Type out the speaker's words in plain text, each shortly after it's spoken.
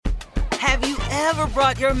Have you ever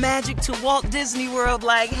brought your magic to Walt Disney World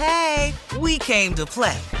like, hey, we came to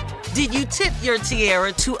play? Did you tip your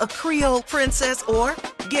tiara to a Creole princess or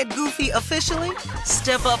get goofy officially?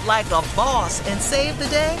 Step up like a boss and save the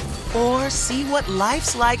day? Or see what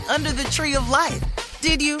life's like under the tree of life?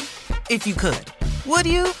 Did you? If you could. Would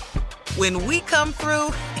you? When we come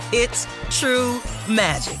through, it's true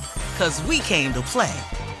magic. 'Cause we came to play.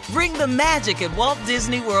 Bring the magic at Walt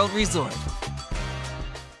Disney World Resort.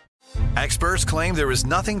 Experts claim there is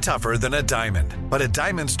nothing tougher than a diamond. But at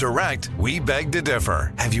Diamonds Direct, we beg to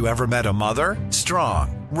differ. Have you ever met a mother?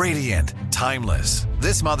 Strong, radiant, timeless.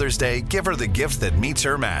 This Mother's Day, give her the gift that meets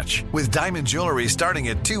her match. With diamond jewelry starting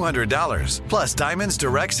at $200. Plus Diamonds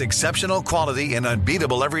Direct's exceptional quality and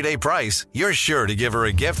unbeatable everyday price, you're sure to give her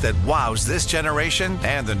a gift that wows this generation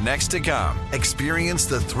and the next to come. Experience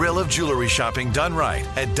the thrill of jewelry shopping done right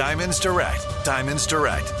at Diamonds Direct. Diamonds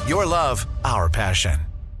Direct. Your love, our passion.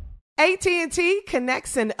 AT&T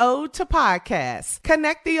connects an ode to podcasts.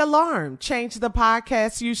 Connect the alarm. Change the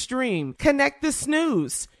podcast you stream. Connect the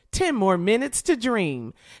snooze. 10 more minutes to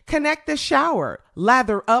dream. Connect the shower.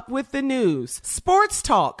 Lather up with the news. Sports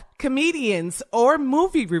talk, comedians, or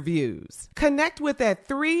movie reviews. Connect with that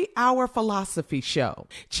 3-hour philosophy show.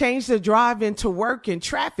 Change the drive into work in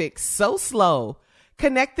traffic so slow.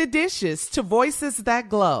 Connect the dishes to voices that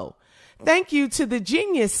glow. Thank you to the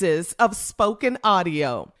geniuses of spoken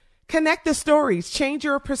audio. Connect the stories, change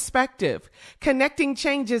your perspective. Connecting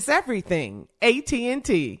changes everything.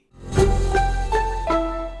 AT&T.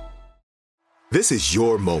 This is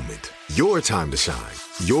your moment, your time to shine,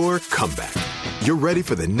 your comeback. You're ready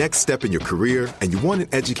for the next step in your career, and you want an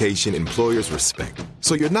education employers respect.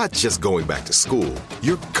 So you're not just going back to school,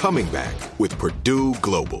 you're coming back with Purdue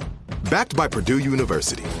Global. Backed by Purdue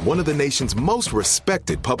University, one of the nation's most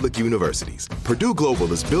respected public universities, Purdue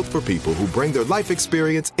Global is built for people who bring their life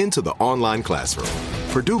experience into the online classroom.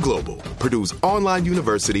 Purdue Global, Purdue's online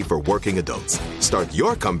university for working adults. Start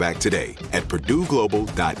your comeback today at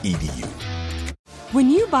purdueglobal.edu. When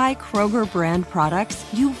you buy Kroger brand products,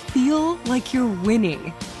 you feel like you're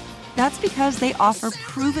winning. That's because they offer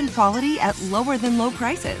proven quality at lower than low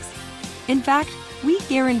prices. In fact, we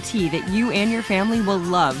guarantee that you and your family will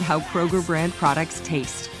love how Kroger brand products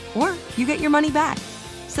taste, or you get your money back.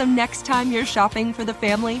 So next time you're shopping for the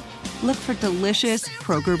family, look for delicious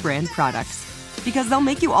Kroger brand products, because they'll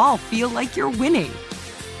make you all feel like you're winning.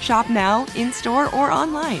 Shop now, in-store, or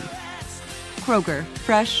online. Kroger,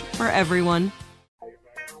 fresh for everyone.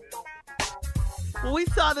 Well, we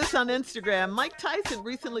saw this on Instagram. Mike Tyson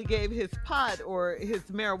recently gave his pot or his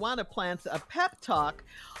marijuana plants a pep talk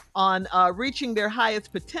on reaching their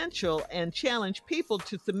highest potential and challenged people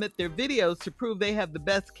to submit their videos to prove they have the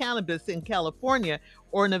best cannabis in California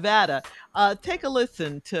or Nevada. Take a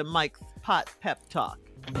listen to Mike's pot pep talk.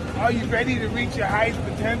 Are you ready to reach your highest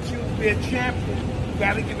potential? Be a champion. You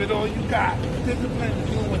gotta give it all you got. Discipline is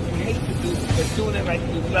doing what you hate to do, but doing it like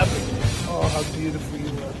you love it. Oh, how beautiful you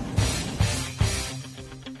are.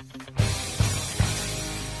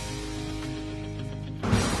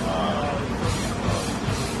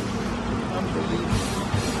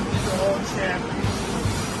 Champion.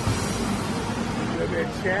 You're a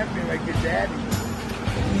champion like your daddy.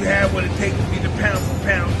 You have what it takes to be the pound for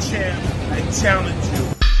pound champ. I challenge you.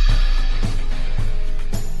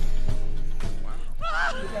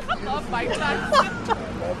 Wow. Mike Tyson. I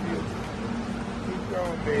love you. Keep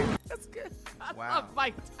growing, baby. That's good. I love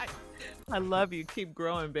Mike Tyson. I love you. Keep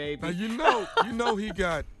growing, baby. Now, you know he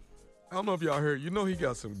got, I don't know if y'all heard, he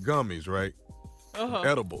got some gummies, right?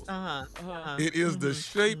 Edibles. It is the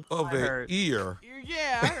shape of an ear.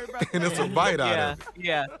 Yeah, I heard about and that. it's a bite out of it.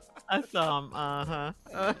 Yeah, I saw him.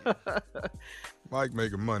 Mike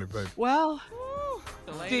making money, baby. Well,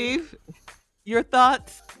 Steve, your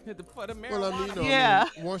thoughts? Well, I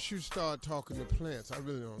mean, once you start talking to plants, I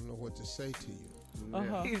really don't know what to say to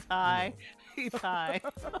you. He's high. He's high.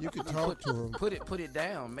 You can talk to him. Put it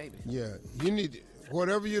down, maybe. Yeah, you need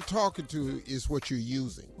whatever you're talking to is what you're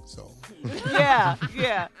using. So. Yeah.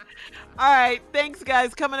 All right, thanks,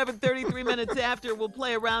 guys. Coming up in 33 minutes after, we'll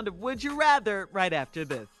play a round of Would You Rather right after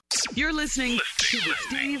this. You're listening to the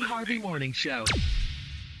Steve Harvey Morning Show.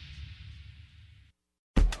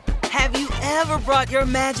 Have you ever brought your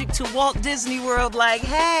magic to Walt Disney World like,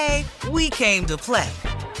 hey, we came to play?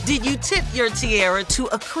 Did you tip your tiara to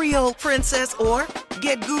a Creole princess or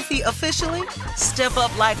get goofy officially? Step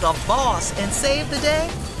up like a boss and save the day?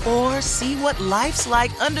 Or see what life's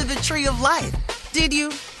like under the tree of life? Did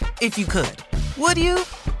you? If you could. Would you?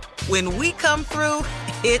 When we come through,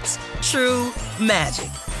 it's true magic.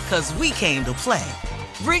 'Cause we came to play.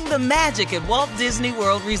 Bring the magic at Walt Disney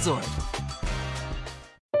World Resort.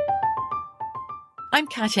 I'm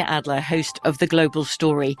Katya Adler, host of The Global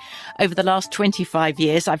Story. Over the last 25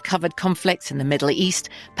 years, I've covered conflicts in the Middle East,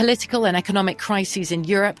 political and economic crises in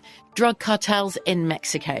Europe, drug cartels in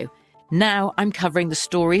Mexico. Now I'm covering the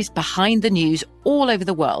stories behind the news all over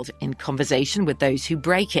the world in conversation with those who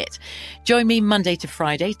break it. Join me Monday to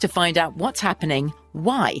Friday to find out what's happening,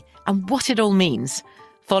 why, and what it all means.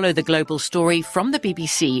 Follow The Global Story from the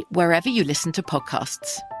BBC wherever you listen to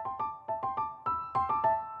podcasts.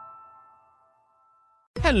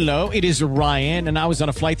 Hello, it is Ryan, and I was on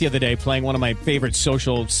a flight the other day playing one of my favorite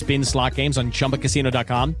social spin slot games on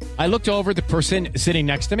ChumbaCasino.com. I looked over at the person sitting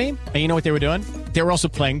next to me, and you know what they were doing? They were also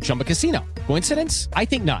playing Chumba Casino. Coincidence? I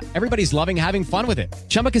think not. Everybody's loving having fun with it.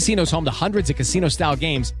 Chumba Casino is home to hundreds of casino-style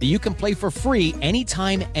games that you can play for free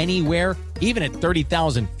anytime, anywhere, even at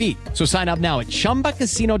 30,000 feet. So sign up now at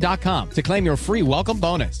ChumbaCasino.com to claim your free welcome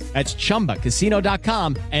bonus. That's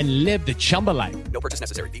ChumbaCasino.com and live the Chumba life. No purchase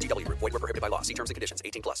necessary. VGW. Void where prohibited by law. See terms and conditions.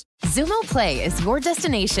 18+. Xumo Play is your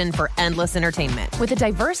destination for endless entertainment. With a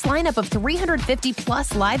diverse lineup of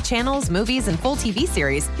 350+ live channels, movies, and full TV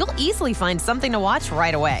series, you'll easily find something to watch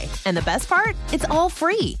right away. And the best part? It's all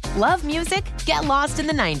free. Love music? Get lost in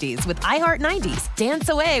the 90s with iHeart 90s. Dance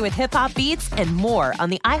away with hip-hop beats and more on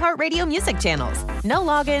the iHeartRadio music channels. No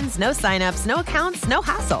logins, no signups, no accounts, no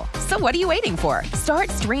hassle. So what are you waiting for? Start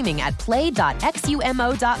streaming at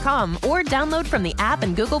play.xumo.com or download from the app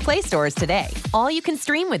and Google Play stores today. All you can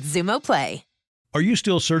stream with Xumo Play. Are you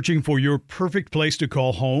still searching for your perfect place to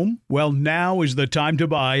call home? Well, now is the time to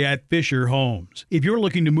buy at Fisher Homes. If you're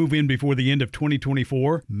looking to move in before the end of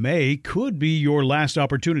 2024, May could be your last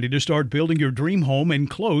opportunity to start building your dream home and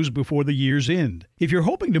close before the year's end. If you're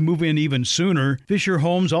hoping to move in even sooner, Fisher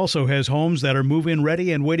Homes also has homes that are move-in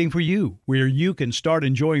ready and waiting for you, where you can start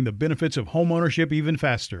enjoying the benefits of homeownership even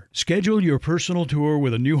faster. Schedule your personal tour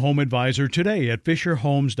with a new home advisor today at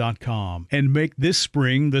FisherHomes.com and make this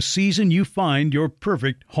spring the season you find your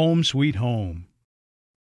perfect home sweet home.